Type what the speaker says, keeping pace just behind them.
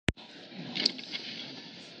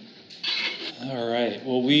All right.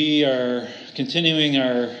 Well, we are continuing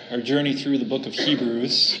our journey through the book of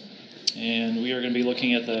Hebrews, and we are going to be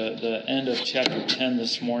looking at the end of chapter 10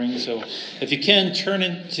 this morning. So if you can, turn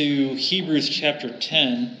into Hebrews chapter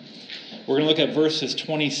 10. We're going to look at verses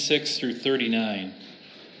 26 through 39.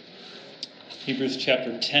 Hebrews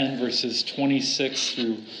chapter 10, verses 26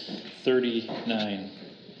 through 39.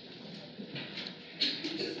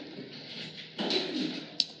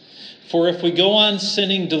 For if we go on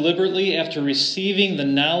sinning deliberately after receiving the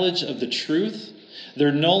knowledge of the truth,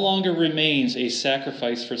 there no longer remains a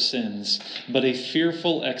sacrifice for sins, but a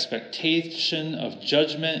fearful expectation of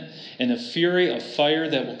judgment and a fury of fire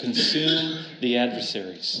that will consume the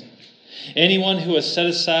adversaries. Anyone who has set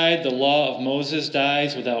aside the law of Moses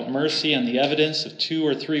dies without mercy on the evidence of 2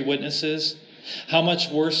 or 3 witnesses. How much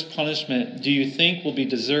worse punishment do you think will be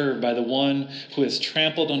deserved by the one who has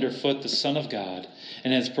trampled underfoot the Son of God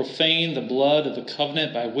and has profaned the blood of the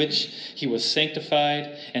covenant by which he was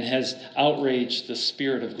sanctified and has outraged the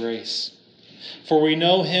Spirit of grace? For we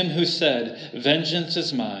know him who said, "Vengeance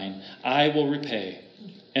is mine, I will repay."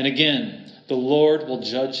 And again, the Lord will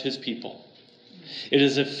judge his people. It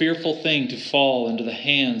is a fearful thing to fall into the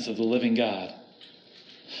hands of the living God.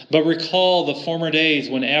 But recall the former days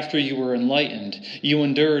when, after you were enlightened, you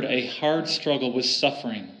endured a hard struggle with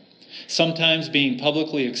suffering, sometimes being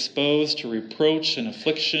publicly exposed to reproach and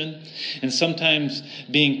affliction, and sometimes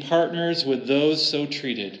being partners with those so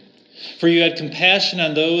treated. For you had compassion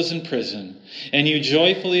on those in prison, and you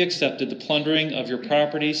joyfully accepted the plundering of your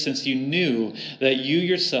property, since you knew that you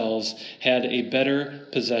yourselves had a better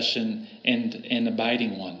possession and an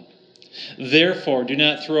abiding one. Therefore, do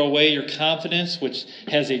not throw away your confidence, which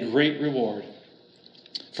has a great reward.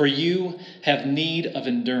 For you have need of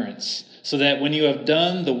endurance, so that when you have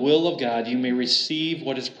done the will of God, you may receive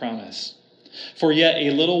what is promised. For yet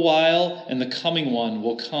a little while, and the coming one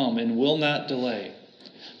will come and will not delay.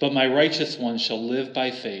 But my righteous one shall live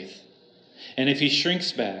by faith. And if he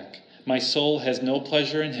shrinks back, my soul has no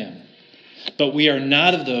pleasure in him. But we are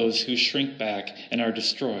not of those who shrink back and are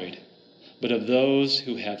destroyed, but of those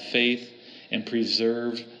who have faith and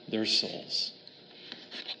preserve their souls.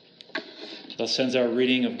 Thus ends our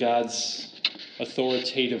reading of God's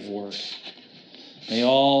authoritative word. May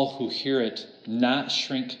all who hear it not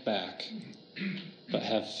shrink back, but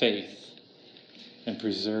have faith and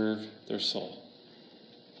preserve their soul.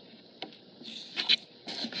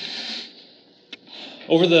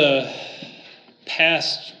 Over the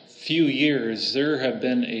past few years, there have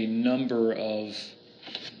been a number of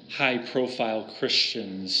high-profile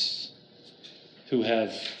Christians who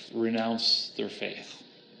have renounced their faith.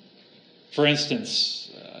 For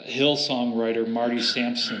instance, Hillsong writer Marty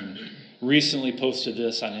Sampson recently posted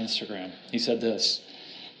this on Instagram. He said this: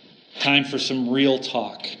 "Time for some real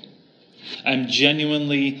talk. I'm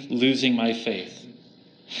genuinely losing my faith.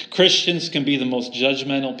 Christians can be the most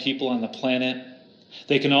judgmental people on the planet.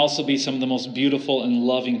 They can also be some of the most beautiful and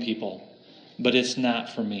loving people. But it's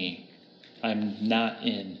not for me. I'm not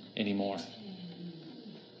in anymore."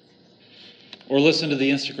 Or listen to the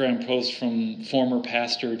Instagram post from former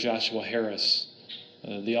pastor Joshua Harris,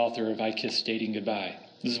 the author of I Kissed Dating Goodbye.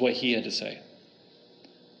 This is what he had to say.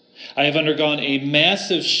 "I have undergone a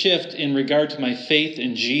massive shift in regard to my faith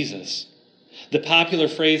in Jesus. The popular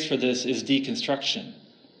phrase for this is deconstruction.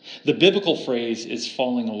 The biblical phrase is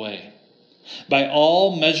falling away. By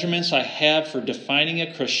all measurements I have for defining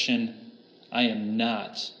a Christian, I am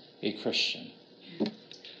not a Christian."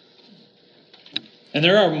 And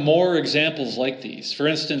there are more examples like these. For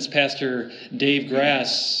instance, Pastor Dave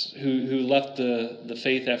Grass, who left the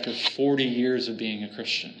faith after 40 years of being a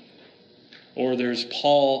Christian. Or there's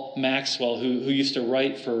Paul Maxwell, who used to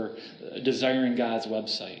write for Desiring God's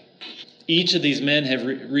website. Each of these men have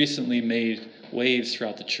recently made waves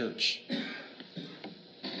throughout the church.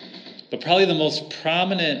 But probably the most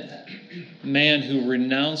prominent man who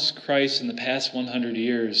renounced Christ in the past 100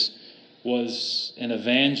 years was an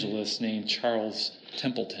evangelist named Charles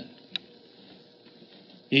Templeton.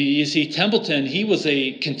 You see, Templeton, he was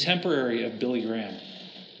a contemporary of Billy Graham.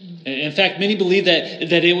 In fact, many believe that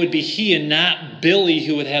it would be he and not Billy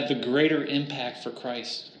who would have the greater impact for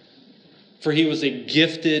Christ. For he was a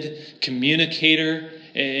gifted communicator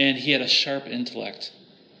and he had a sharp intellect.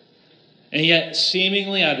 And yet,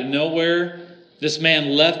 seemingly out of nowhere, this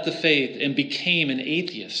man left the faith and became an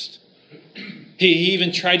atheist. He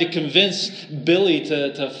even tried to convince Billy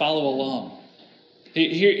to follow along.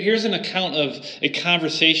 Here's an account of a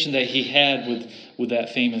conversation that he had with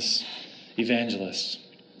that famous evangelist.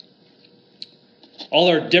 All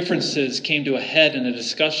our differences came to a head in a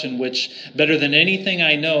discussion which, better than anything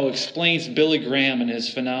I know, explains Billy Graham and his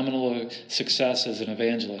phenomenal success as an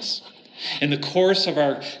evangelist. In the course of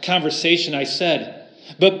our conversation, I said,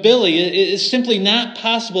 "But Billy, it is simply not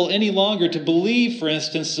possible any longer to believe, for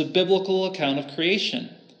instance, the biblical account of creation.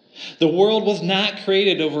 The world was not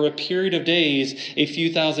created over a period of days a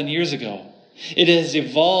few thousand years ago. It has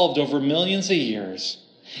evolved over millions of years.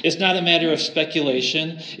 It's not a matter of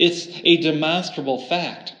speculation. It's a demonstrable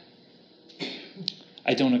fact."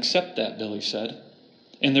 "I don't accept that," Billy said.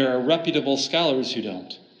 "And there are reputable scholars who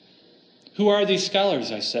don't." "Who are these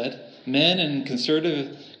scholars?" I said. "Men in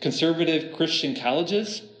conservative Christian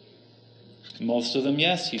colleges?" "Most of them,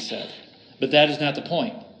 yes," he said. "But that is not the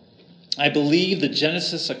point. I believe the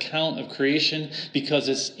Genesis account of creation because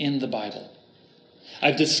it's in the Bible.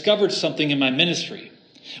 I've discovered something in my ministry.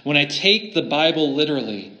 When I take the Bible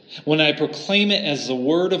literally, when I proclaim it as the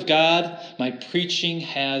Word of God, my preaching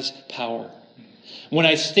has power. When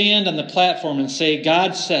I stand on the platform and say,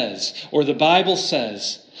 'God says,' or 'the Bible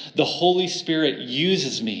says,' the Holy Spirit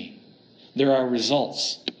uses me. There are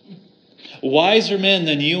results. Wiser men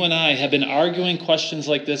than you and I have been arguing questions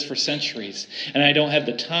like this for centuries, and I don't have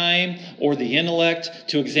the time or the intellect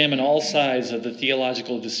to examine all sides of the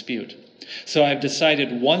theological dispute. So I've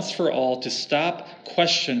decided once for all to stop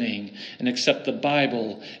questioning and accept the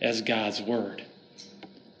Bible as God's Word."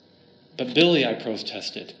 "But Billy," I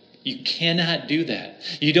protested, "you cannot do that.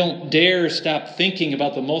 You don't dare stop thinking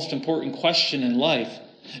about the most important question in life.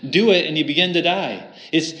 Do it and you begin to die.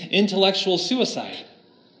 It's intellectual suicide."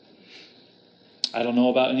 "I don't know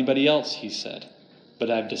about anybody else," he said, "but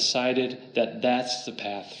I've decided that that's the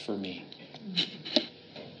path for me."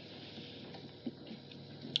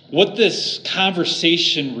 What this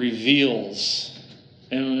conversation reveals,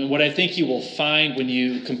 and what I think you will find when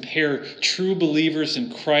you compare true believers in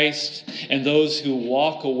Christ and those who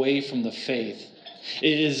walk away from the faith,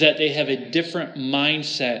 is that they have a different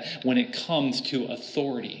mindset when it comes to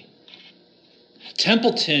authority.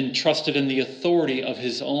 Templeton trusted in the authority of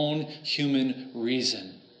his own human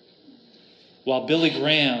reason, while Billy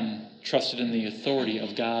Graham trusted in the authority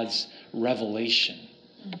of God's revelation.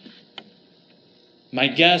 My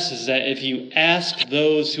guess is that if you ask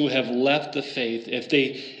those who have left the faith, if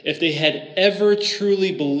they had ever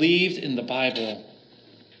truly believed in the Bible,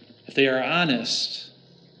 if they are honest,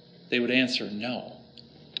 they would answer no.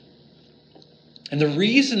 And the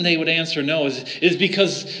reason they would answer no is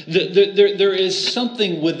because there is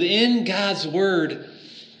something within God's Word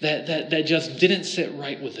that just didn't sit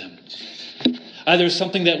right with them. Either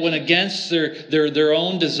something that went against their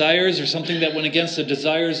own desires or something that went against the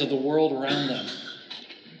desires of the world around them.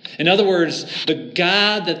 In other words, the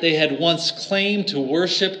God that they had once claimed to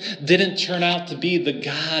worship didn't turn out to be the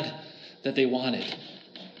God that they wanted.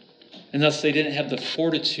 And thus they didn't have the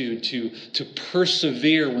fortitude to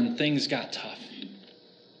persevere when things got tough,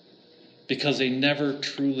 because they never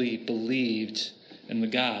truly believed in the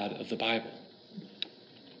God of the Bible.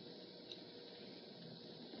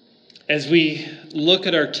 As we look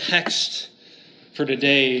at our text for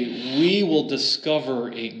today, we will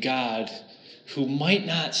discover a God who might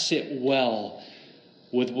not sit well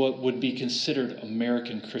with what would be considered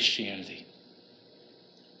American Christianity.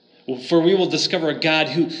 For we will discover a God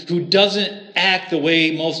who doesn't act the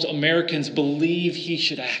way most Americans believe he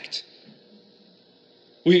should act.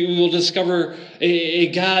 We will discover a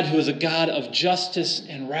God who is a God of justice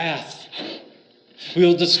and wrath. We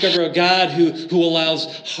will discover a God who allows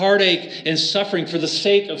heartache and suffering for the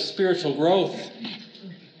sake of spiritual growth.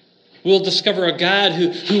 We'll discover a God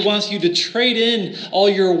who wants you to trade in all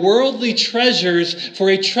your worldly treasures for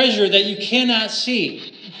a treasure that you cannot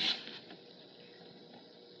see.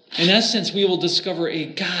 In essence, we will discover a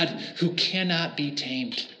God who cannot be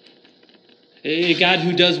tamed. A God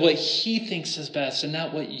who does what he thinks is best and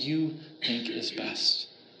not what you think is best.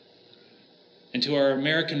 And to our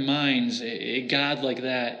American minds, a God like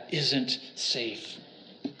that isn't safe.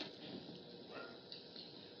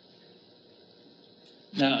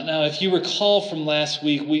 Now, if you recall from last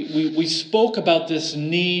week, we spoke about this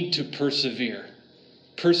need to persevere.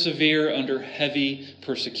 Persevere under heavy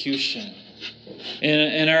persecution.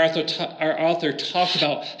 And our author talked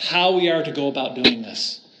about how we are to go about doing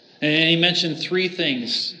this. And he mentioned three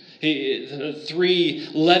things. Three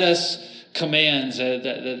let us commands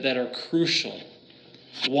that are crucial.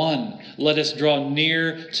 1, let us draw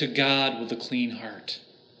near to God with a clean heart.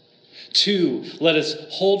 2, let us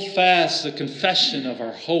hold fast the confession of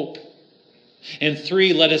our hope. And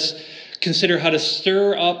 3, let us consider how to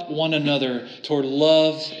stir up one another toward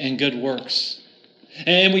love and good works.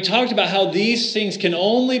 And we talked about how these things can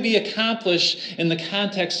only be accomplished in the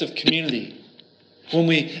context of community. When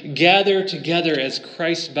we gather together as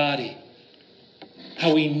Christ's body,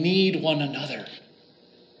 how we need one another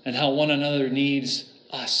and how one another needs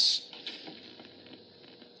us.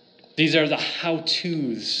 These are the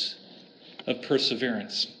how-tos of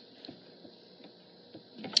perseverance.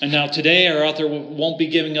 And now today our author won't be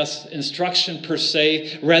giving us instruction per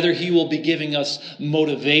se. Rather, he will be giving us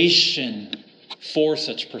motivation for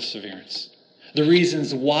such perseverance. The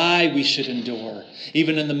reasons why we should endure,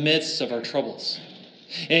 even in the midst of our troubles.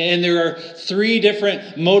 And there are 3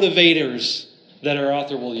 different motivators that our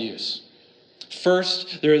author will use.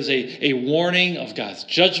 First, there is a warning of God's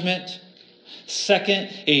judgment. Second,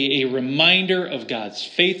 a reminder of God's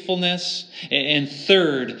faithfulness. And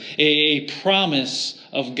third, a promise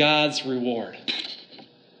of God's reward.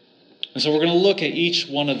 And so we're going to look at each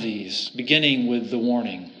one of these, beginning with the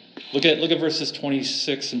warning. Look at verses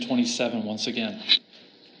 26 and 27 once again.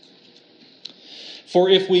 For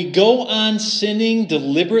if we go on sinning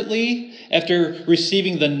deliberately after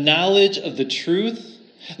receiving the knowledge of the truth,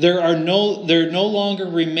 there no longer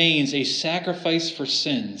remains a sacrifice for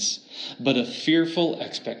sins, but a fearful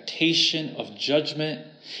expectation of judgment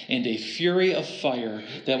and a fury of fire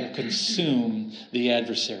that will consume the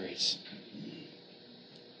adversaries.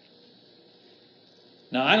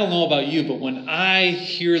 Now, I don't know about you, but when I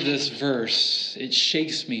hear this verse, it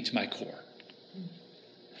shakes me to my core.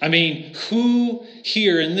 I mean, who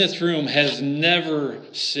here in this room has never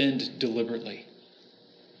sinned deliberately?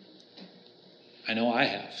 I know I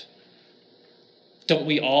have. Don't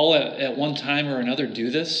we all at one time or another do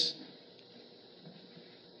this?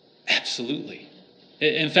 Absolutely.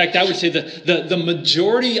 In fact, I would say the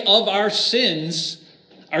majority of our sins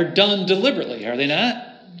are done deliberately, are they not?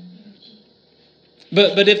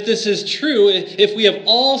 But if this is true, if we have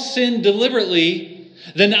all sinned deliberately,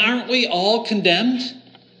 then aren't we all condemned?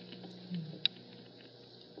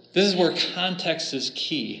 This is where context is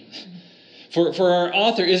key. For our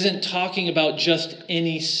author isn't talking about just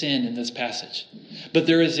any sin in this passage, but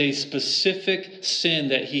there is a specific sin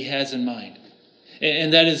that he has in mind.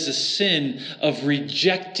 And that is the sin of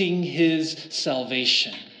rejecting his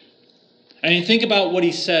salvation. I mean, think about what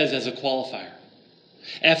he says as a qualifier.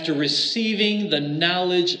 After receiving the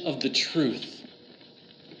knowledge of the truth.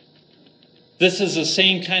 This is the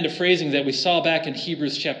same kind of phrasing that we saw back in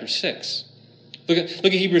Hebrews chapter 6. Look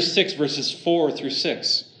at Hebrews 6, verses 4 through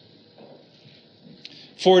 6.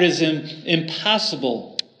 For it is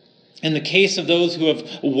impossible in the case of those who have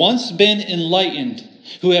once been enlightened,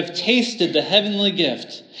 who have tasted the heavenly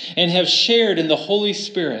gift, and have shared in the Holy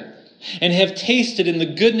Spirit, and have tasted in the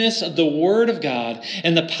goodness of the Word of God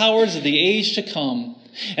and the powers of the age to come,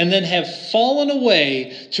 and then have fallen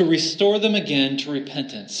away to restore them again to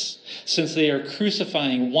repentance, since they are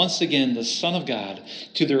crucifying once again the Son of God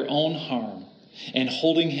to their own harm, and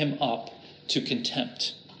holding him up to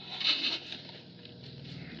contempt.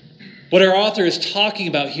 What our author is talking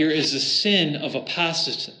about here is the sin of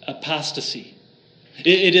apostasy.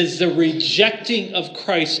 It is the rejecting of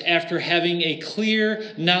Christ after having a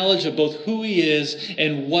clear knowledge of both who he is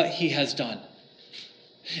and what he has done.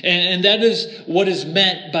 And that is what is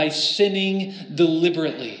meant by sinning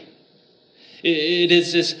deliberately. It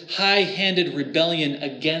is this high-handed rebellion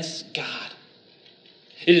against God.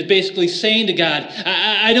 It is basically saying to God,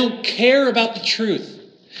 I don't care about the truth.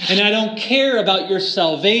 And I don't care about your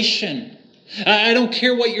salvation. I don't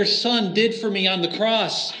care what your Son did for me on the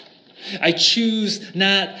cross. I choose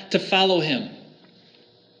not to follow him.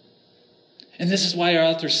 And this is why our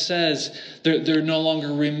author says there no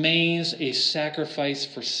longer remains a sacrifice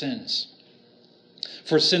for sins.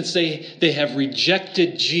 For since they have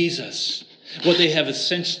rejected Jesus, what they have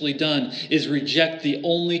essentially done is reject the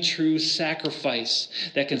only true sacrifice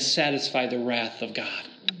that can satisfy the wrath of God.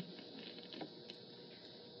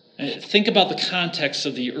 Think about the context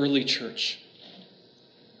of the early church.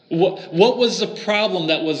 What was the problem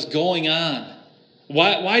that was going on?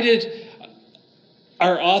 Why did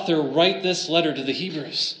our author write this letter to the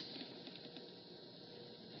Hebrews?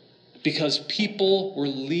 Because people were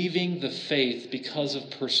leaving the faith because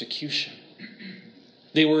of persecution.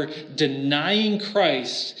 They were denying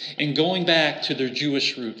Christ and going back to their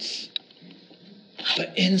Jewish roots.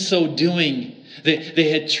 But in so doing, they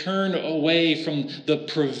had turned away from the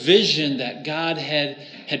provision that God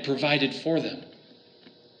had provided for them.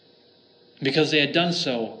 Because they had done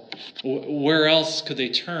so, where else could they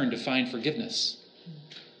turn to find forgiveness?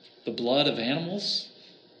 The blood of animals?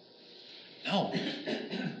 No.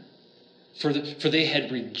 For they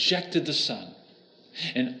had rejected the Son.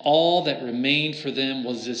 And all that remained for them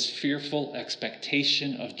was this fearful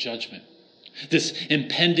expectation of judgment. This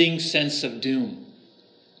impending sense of doom.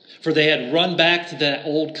 For they had run back to that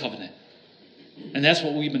old covenant. And that's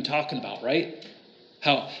what we've been talking about, right?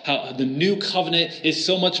 How the new covenant is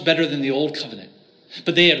so much better than the old covenant.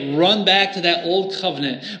 But they had run back to that old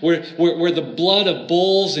covenant where the blood of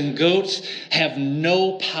bulls and goats have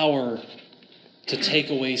no power to take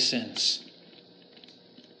away sins.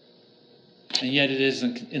 And yet it is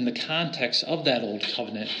in the context of that old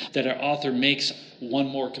covenant that our author makes one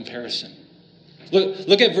more comparison.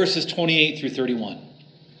 Look at verses 28 through 31.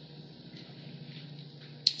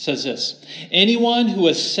 It says this: anyone who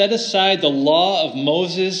has set aside the law of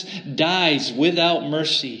Moses dies without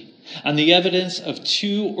mercy on the evidence of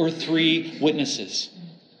 2 or 3 witnesses.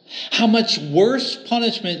 How much worse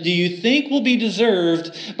punishment do you think will be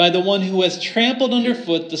deserved by the one who has trampled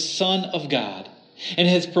underfoot the Son of God, and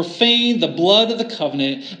has profaned the blood of the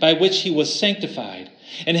covenant by which he was sanctified,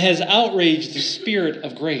 and has outraged the Spirit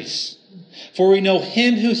of grace? For we know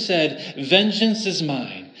him who said, "Vengeance is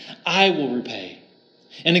mine, I will repay."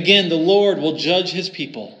 And again, the Lord will judge his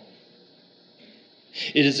people.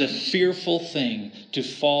 It is a fearful thing to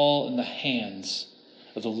fall in the hands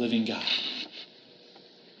of the living God.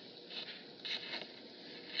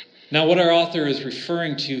 Now, what our author is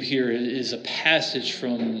referring to here is a passage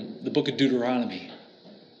from the book of Deuteronomy.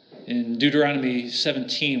 In Deuteronomy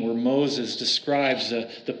 17, where Moses describes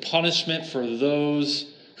the punishment for those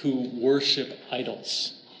who worship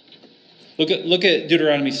idols. Look at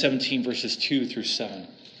Deuteronomy 17, verses 2 through 7. It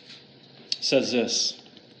says this: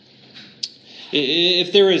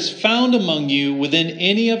 if there is found among you within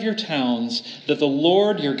any of your towns that the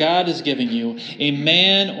Lord your God is giving you, a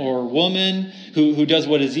man or woman who does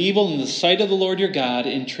what is evil in the sight of the Lord your God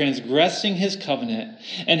in transgressing his covenant,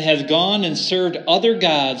 and has gone and served other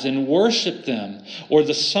gods and worshipped them, or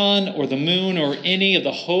the sun or the moon or any of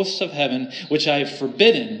the hosts of heaven, which I have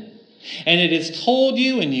forbidden, and it is told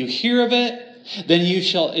you and you hear of it, then you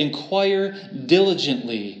shall inquire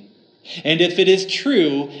diligently. And if it is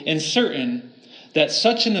true and certain that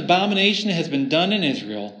such an abomination has been done in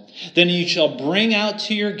Israel, then you shall bring out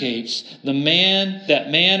to your gates that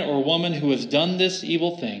man or woman who has done this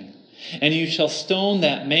evil thing, and you shall stone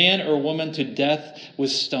that man or woman to death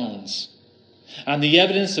with stones. On the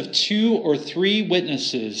evidence of 2 or 3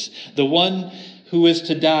 witnesses, the one who is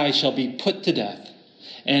to die shall be put to death,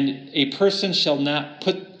 and a person shall not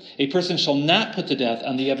put to death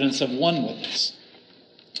on the evidence of 1 witness.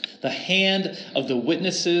 The hand of the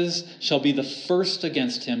witnesses shall be the first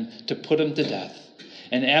against him to put him to death,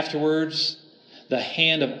 and afterwards the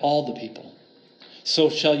hand of all the people.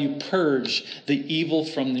 So shall you purge the evil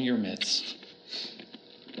from your midst.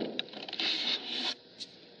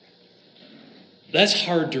 That's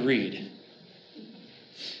hard to read.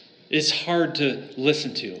 It's hard to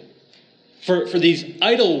listen to. For these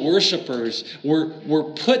idol worshipers were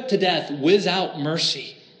put to death without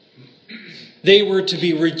mercy. They were to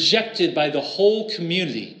be rejected by the whole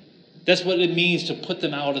community. That's what it means to put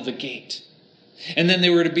them out of the gate. And then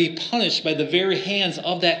they were to be punished by the very hands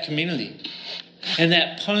of that community. And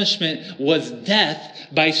that punishment was death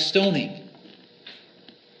by stoning.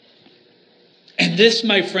 And this,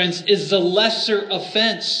 my friends, is the lesser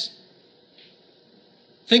offense.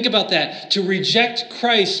 Think about that. To reject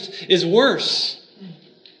Christ is worse.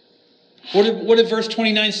 What did verse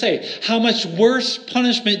 29 say? How much worse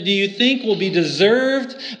punishment do you think will be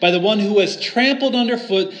deserved by the one who has trampled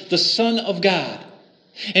underfoot the Son of God,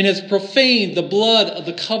 and has profaned the blood of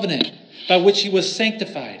the covenant by which he was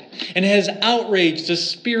sanctified, and has outraged the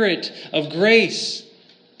Spirit of grace?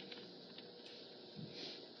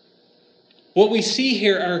 What we see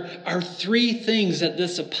here are 3 things that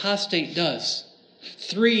this apostate does.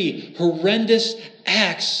 3 horrendous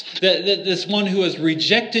acts that this one who has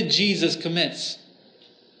rejected Jesus commits.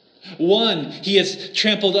 1, he has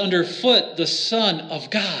trampled underfoot the Son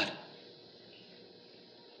of God.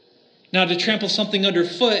 Now, to trample something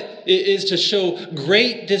underfoot is to show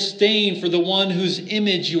great disdain for the one whose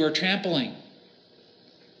image you are trampling.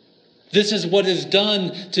 This is what is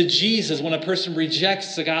done to Jesus when a person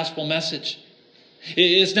rejects the gospel message.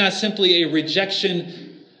 It's not simply a rejection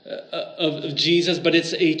of Jesus, but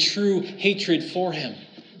it's a true hatred for him.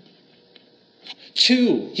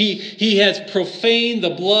 2, he has profaned the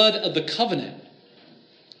blood of the covenant.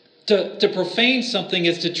 To profane something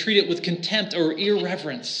is to treat it with contempt or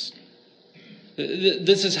irreverence.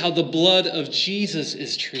 This is how the blood of Jesus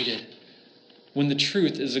is treated when the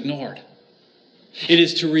truth is ignored. It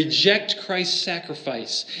is to reject Christ's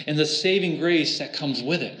sacrifice and the saving grace that comes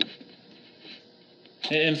with it.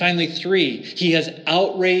 And finally, 3, he has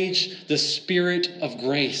outraged the Spirit of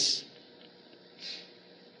grace.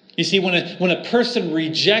 You see, when a person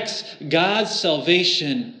rejects God's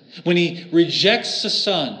salvation, when he rejects the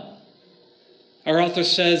Son, our author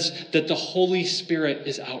says that the Holy Spirit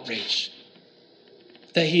is outraged,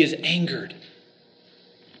 that he is angered.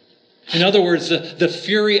 In other words, the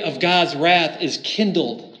fury of God's wrath is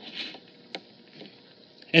kindled.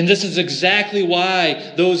 And this is exactly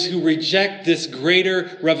why those who reject this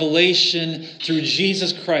greater revelation through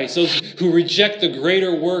Jesus Christ, those who reject the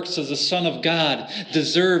greater works of the Son of God,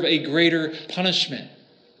 deserve a greater punishment.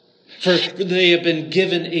 For they have been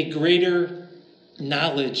given a greater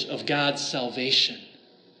knowledge of God's salvation.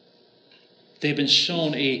 They've been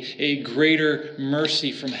shown a greater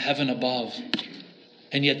mercy from heaven above.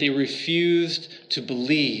 And yet they refused to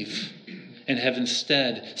believe and have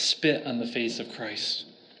instead spit on the face of Christ.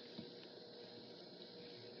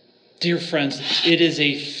 Dear friends, it is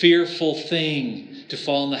a fearful thing to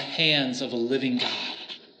fall in the hands of a living God.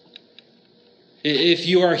 If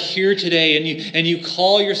you are here today and you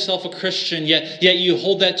call yourself a Christian, yet you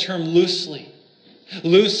hold that term loosely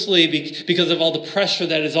because of all the pressure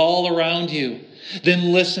that is all around you,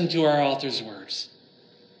 then listen to our author's words.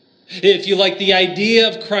 If you like the idea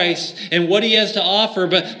of Christ and what he has to offer,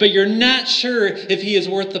 but you're not sure if he is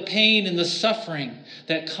worth the pain and the suffering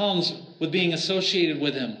that comes with being associated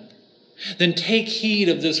with him, then take heed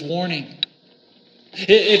of this warning.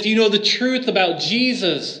 If you know the truth about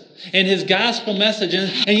Jesus and his gospel message,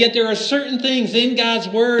 and yet there are certain things in God's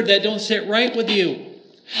word that don't sit right with you,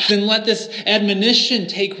 then let this admonition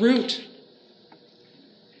take root.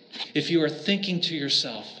 If you are thinking to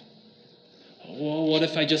yourself, well, what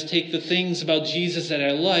if I just take the things about Jesus that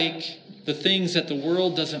I like, the things that the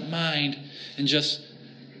world doesn't mind, and just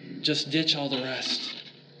ditch all the rest?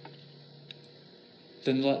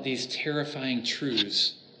 Then let these terrifying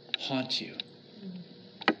truths haunt you.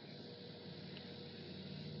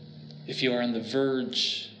 If you are on the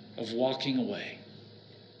verge of walking away,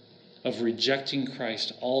 of rejecting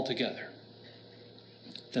Christ altogether,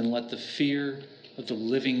 then let the fear of the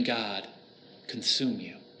living God consume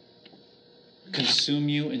you. Consume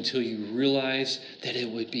you until you realize that it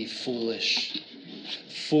would be foolish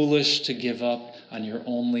to give up on your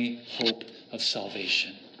only hope of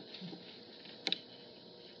salvation.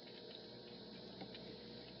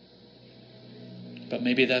 But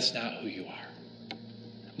maybe that's not who you are.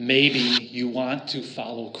 Maybe you want to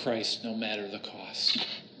follow Christ no matter the cost.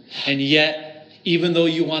 And yet, even though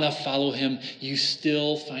you want to follow him, you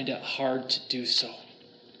still find it hard to do so.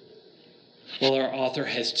 Well, our author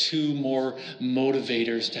has two more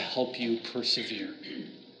motivators to help you persevere.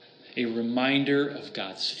 A reminder of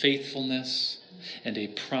God's faithfulness and a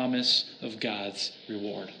promise of God's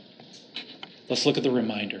reward. Let's look at the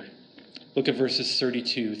reminder. Look at verses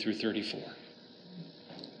 32 through 34.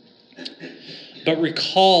 But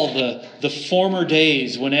recall the former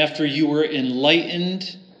days when after you were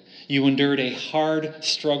enlightened, you endured a hard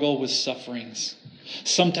struggle with sufferings,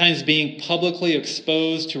 sometimes being publicly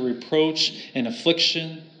exposed to reproach and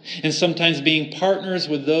affliction, and sometimes being partners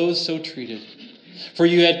with those so treated. For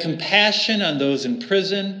you had compassion on those in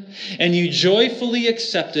prison, and you joyfully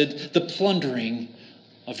accepted the plundering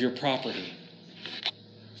of your property.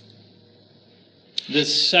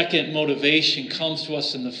 This second motivation comes to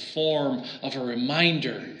us in the form of a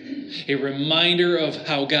reminder of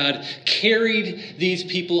how God carried these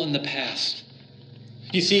people in the past.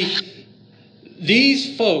 You see,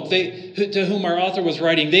 these folk, to whom our author was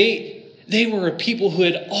writing, they were a people who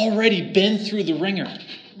had already been through the ringer.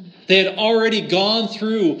 They had already gone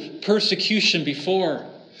through persecution before,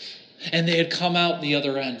 and they had come out the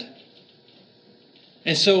other end.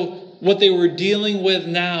 And so what they were dealing with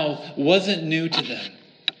now wasn't new to them.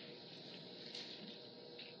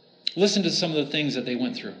 Listen to some of the things that they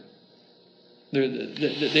went through.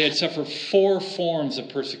 They had suffered 4 forms of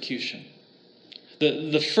persecution.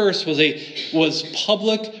 The first was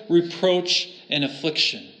public reproach and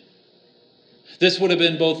affliction. This would have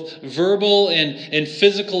been both verbal and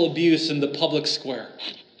physical abuse in the public square.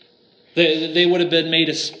 They would have been made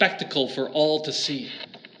a spectacle for all to see.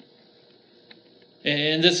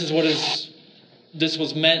 And this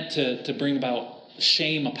was meant to bring about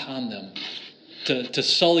shame upon them, to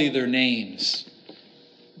sully their names.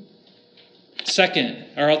 Second,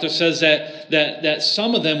 our author says that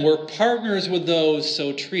some of them were partners with those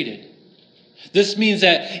so treated. This means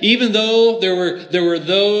that even though there were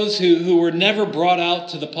those who were never brought out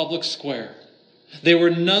to the public square, they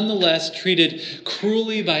were nonetheless treated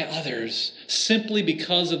cruelly by others simply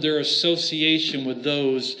because of their association with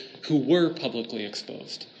those who were publicly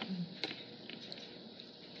exposed.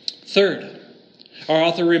 Third, our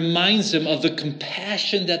author reminds them of the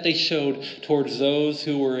compassion that they showed towards those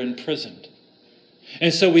who were imprisoned.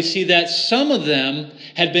 And so we see that some of them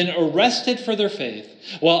had been arrested for their faith,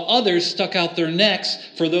 while others stuck out their necks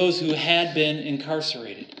for those who had been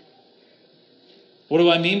incarcerated. What do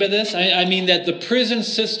I mean by this? I mean that the prison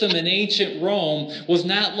system in ancient Rome was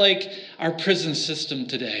not like our prison system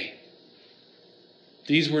today.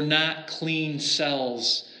 These were not clean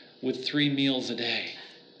cells with 3 meals a day.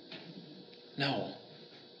 No.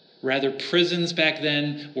 Rather, prisons back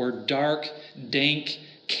then were dark, dank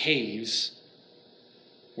caves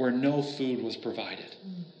where no food was provided.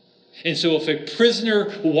 And so if a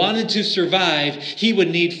prisoner wanted to survive, he would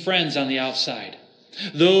need friends on the outside.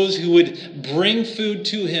 Those who would bring food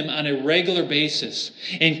to him on a regular basis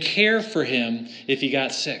and care for him if he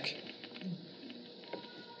got sick.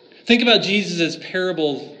 Think about Jesus'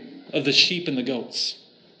 parable of the sheep and the goats.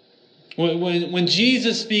 When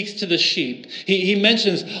Jesus speaks to the sheep, he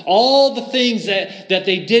mentions all the things that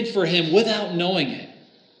they did for him without knowing it.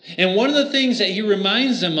 And one of the things that he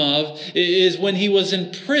reminds them of is when he was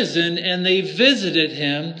in prison and they visited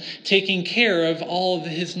him, taking care of all of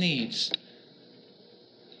his needs.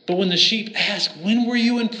 But when the sheep ask, "When were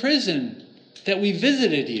you in prison that we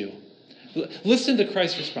visited you?" Listen to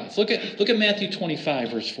Christ's response. Look at Matthew 25,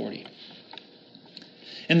 verse 40.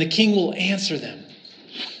 "And the king will answer them,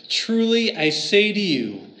 'Truly I say to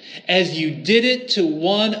you, as you did it to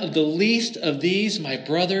one of the least of these, my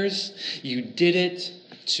brothers, you did it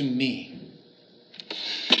to me.'"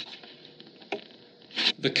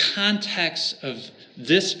 The context of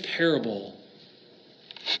this parable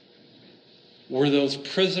were those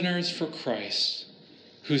prisoners for Christ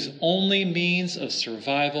whose only means of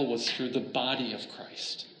survival was through the body of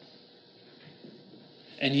Christ.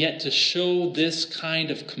 And yet to show this kind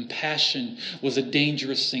of compassion was a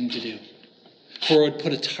dangerous thing to do, for it would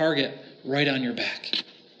put a target right on your back.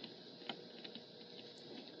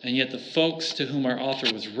 And yet the folks to whom our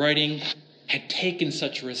author was writing had taken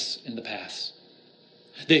such risks in the past.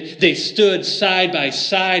 They stood side by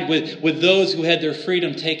side with those who had their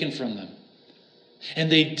freedom taken from them.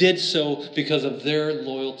 And they did so because of their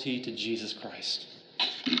loyalty to Jesus Christ.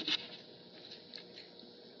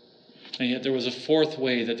 And yet there was a fourth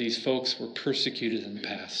way that these folks were persecuted in the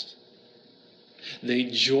past. They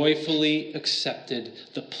joyfully accepted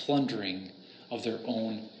the plundering of their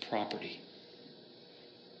own property.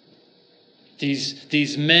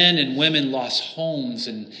 These men and women lost homes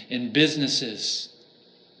and businesses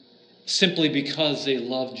simply because they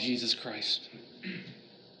loved Jesus Christ.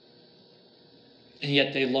 And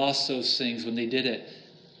yet they lost those things when they did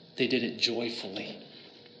it joyfully.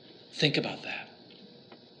 Think about that.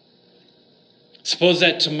 Suppose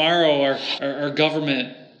that tomorrow our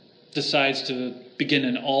government decides to begin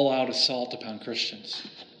an all-out assault upon Christians.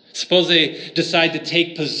 Suppose they decide to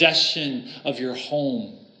take possession of your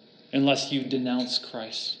home unless you denounce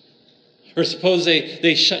Christ. Or suppose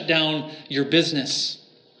they shut down your business.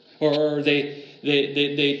 Or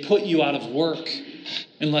they put you out of work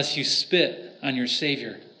unless you spit on your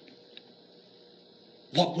Savior.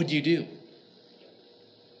 What would you do?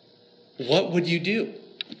 What would you do?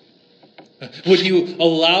 Would you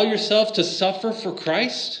allow yourself to suffer for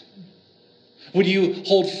Christ? Would you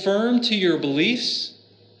hold firm to your beliefs?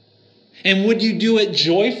 And would you do it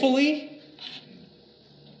joyfully?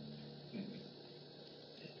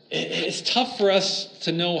 It's tough for us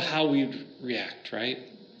to know how we'd react, right?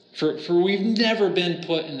 For we've never been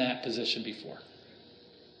put in that position before.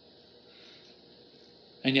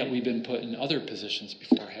 And yet we've been put in other positions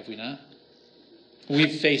before, have we not?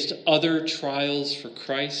 We've faced other trials for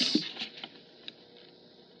Christ.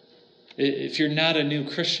 If you're not a new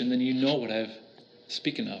Christian, then you know what I'm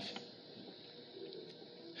speaking of.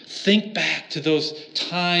 Think back to those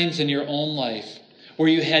times in your own life where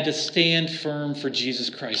you had to stand firm for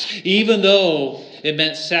Jesus Christ, even though it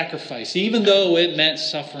meant sacrifice, even though it meant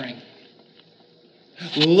suffering.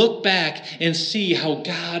 Look back and see how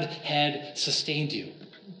God had sustained you,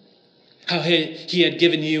 how He had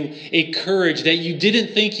given you a courage that you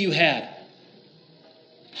didn't think you had.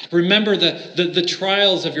 Remember the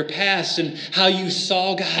trials of your past and how you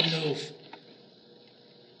saw God move.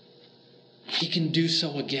 He can do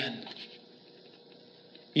so again,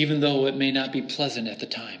 even though it may not be pleasant at the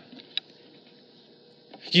time.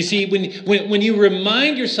 You see, when you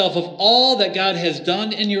remind yourself of all that God has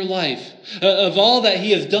done in your life, of all that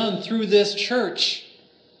He has done through this church,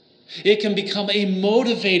 it can become a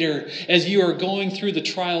motivator as you are going through the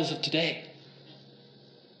trials of today.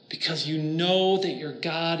 Because you know that your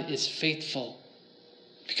God is faithful.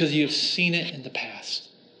 Because you have seen it in the past.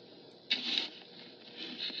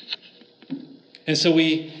 And so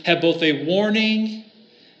we have both a warning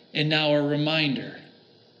and now a reminder.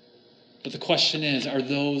 But the question is, are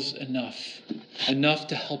those enough? Enough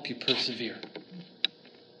to help you persevere?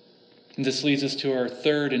 And this leads us to our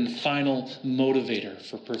third and final motivator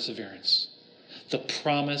for perseverance. the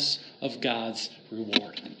promise of God's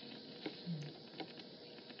reward.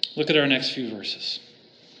 Look at our next few verses.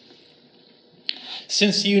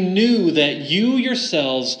 Since you knew that you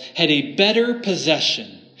yourselves had a better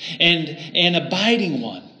possession and an abiding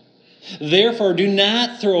one, therefore do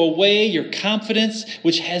not throw away your confidence,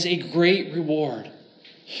 which has a great reward.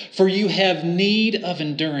 For you have need of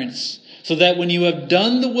endurance, so that when you have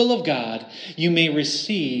done the will of God, you may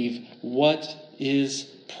receive what is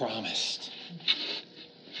promised.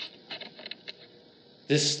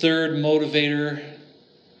 This third motivator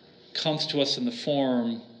comes to us in the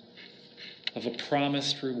form of a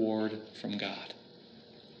promised reward from God.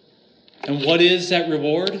 And what is that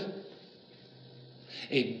reward?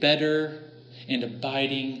 A better and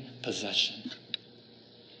abiding possession.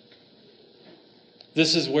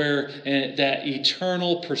 This is where that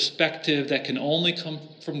eternal perspective that can only come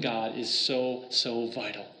from God is so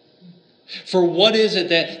vital. For what is it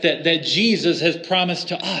that Jesus has promised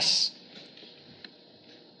to us?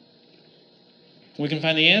 We can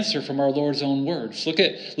find the answer from our Lord's own words. Look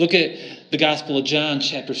at the Gospel of John,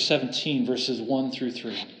 chapter 17, verses 1 through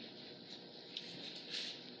 3.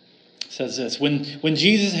 It says this, When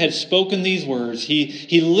Jesus had spoken these words,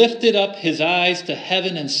 he lifted up his eyes to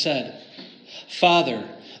heaven and said, Father,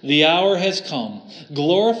 the hour has come.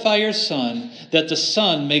 Glorify your Son, that the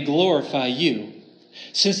Son may glorify you,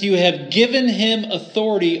 since you have given him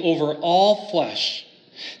authority over all flesh,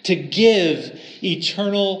 to give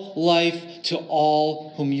eternal life to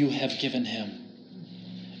all whom you have given him.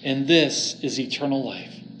 And this is eternal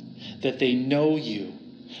life, that they know you,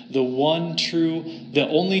 the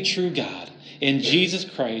only true God, and Jesus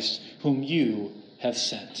Christ, whom you have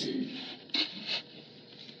sent.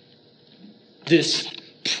 This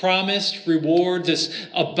promised reward, this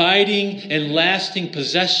abiding and lasting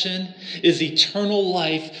possession, is eternal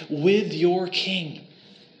life with your King.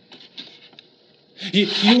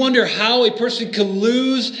 You wonder how a person can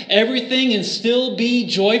lose everything and still be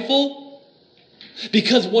joyful?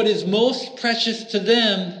 Because what is most precious to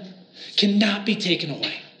them cannot be taken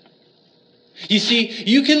away. You see,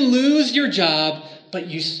 you can lose your job, but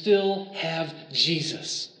you still have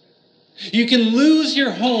Jesus. You can lose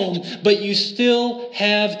your home, but you still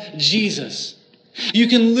have Jesus. You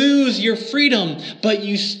can lose your freedom, but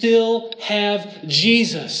you still have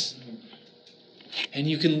Jesus. And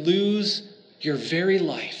you can lose your very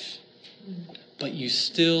life, but you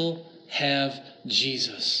still have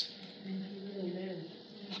Jesus.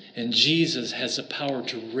 And Jesus has the power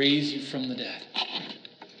to raise you from the dead.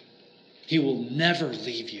 He will never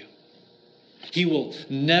leave you. He will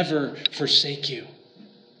never forsake you.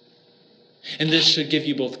 And this should give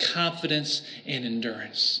you both confidence and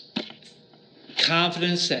endurance.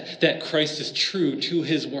 Confidence that Christ is true to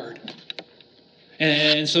his word.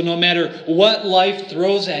 And so no matter what life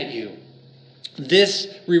throws at you, this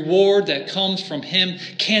reward that comes from him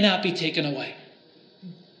cannot be taken away.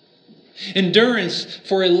 Endurance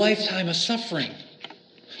for a lifetime of suffering.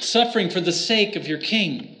 Suffering for the sake of your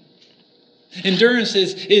King. Endurance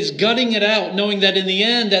is gutting it out, knowing that in the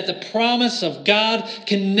end that the promise of God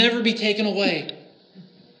can never be taken away.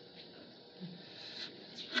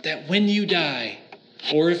 That when you die,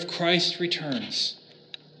 or if Christ returns,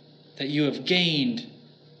 that you have gained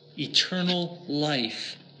eternal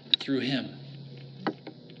life through him.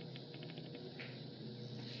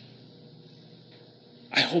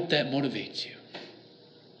 I hope that motivates you.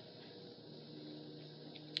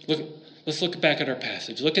 Let's look back at our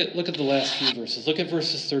passage. Look at the last few verses. Look at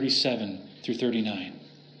verses 37 through 39.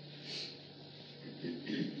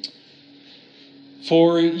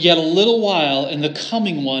 For yet a little while, and the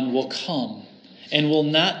coming one will come, and will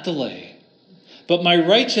not delay. But my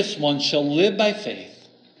righteous one shall live by faith.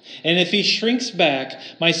 And if he shrinks back,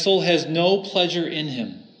 my soul has no pleasure in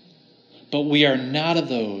him. But we are not of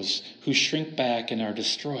those who shrink back and are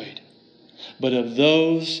destroyed, but of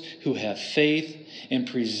those who have faith and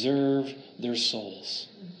preserve their souls.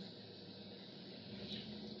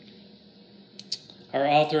 Our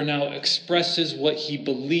author now expresses what he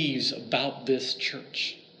believes about this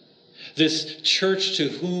church to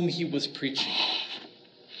whom he was preaching.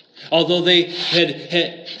 Although there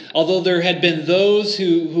had been those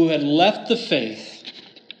who had left the faith,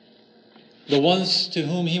 the ones to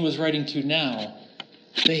whom he was writing to now,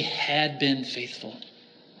 they had been faithful.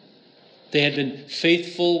 They had been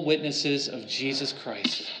faithful witnesses of Jesus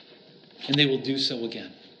Christ, and they will do so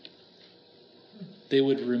again. They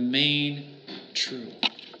would remain true.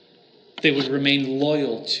 They would remain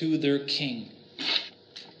loyal to their King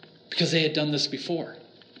because they had done this before,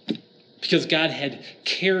 because God had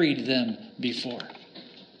carried them before.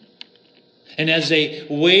 And as they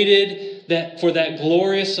waited for that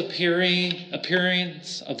glorious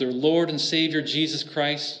appearance of their Lord and Savior Jesus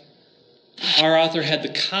Christ, our author had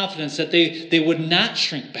the confidence that they would not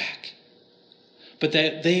shrink back, but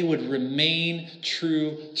that they would remain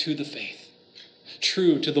true to the faith,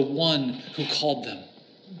 true to the one who called them.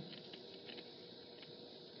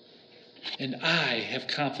 And I have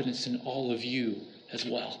confidence in all of you as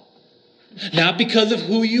well. Not because of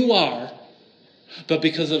who you are, but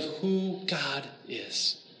because of who God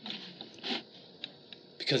is.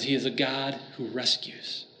 Because He is a God who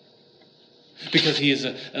rescues. Because He is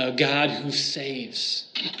a God who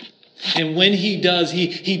saves. And when He does,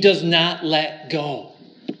 He does not let go.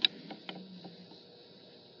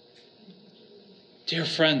 Dear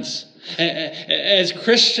friends, as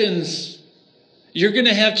Christians, you're going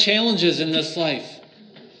to have challenges in this life.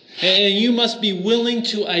 And you must be willing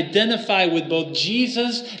to identify with both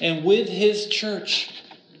Jesus and with His church.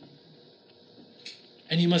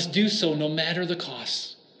 And you must do so no matter the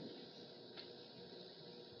cost.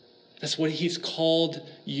 That's what He's called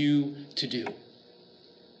you to do.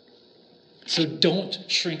 So don't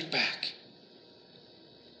shrink back.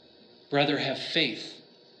 Rather, have faith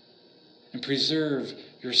and preserve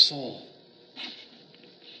your soul.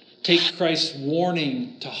 Take Christ's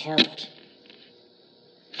warning to heart.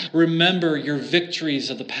 Remember your victories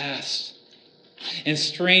of the past and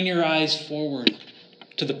strain your eyes forward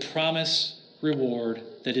to the promised reward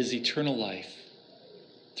that is eternal life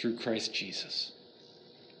through Christ Jesus.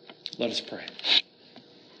 Let us pray.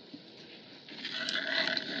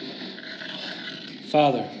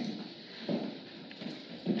 Father,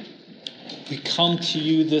 we come to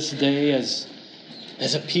you this day as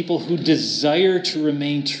a people who desire to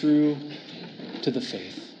remain true to the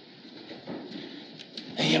faith.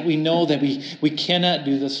 And yet we know that we cannot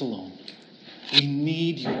do this alone. We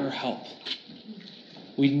need your help.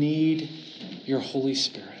 We need your Holy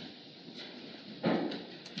Spirit.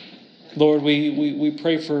 Lord, we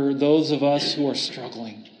pray for those of us who are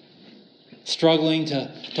struggling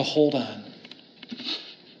to hold on.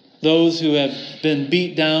 Those who have been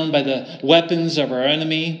beat down by the weapons of our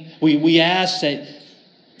enemy. We ask that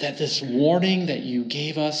this warning that you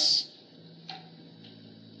gave us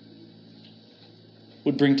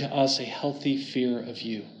would bring to us a healthy fear of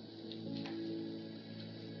you.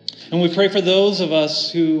 And we pray for those of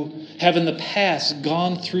us who have in the past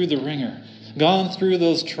gone through the ringer, gone through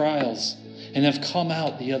those trials, and have come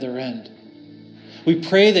out the other end. We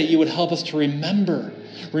pray that you would help us to remember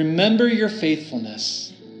your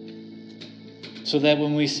faithfulness, so that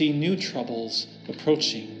when we see new troubles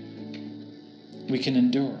approaching, we can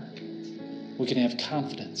endure. We can have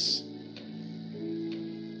confidence.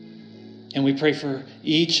 And we pray for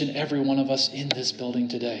each and every one of us in this building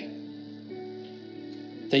today,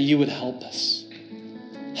 that you would help us.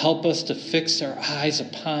 Help us to fix our eyes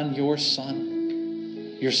upon your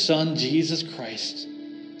Son Jesus Christ,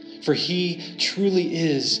 for He truly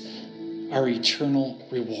is our eternal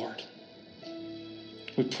reward.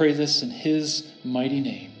 We pray this in His mighty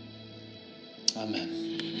name.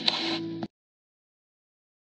 Amen.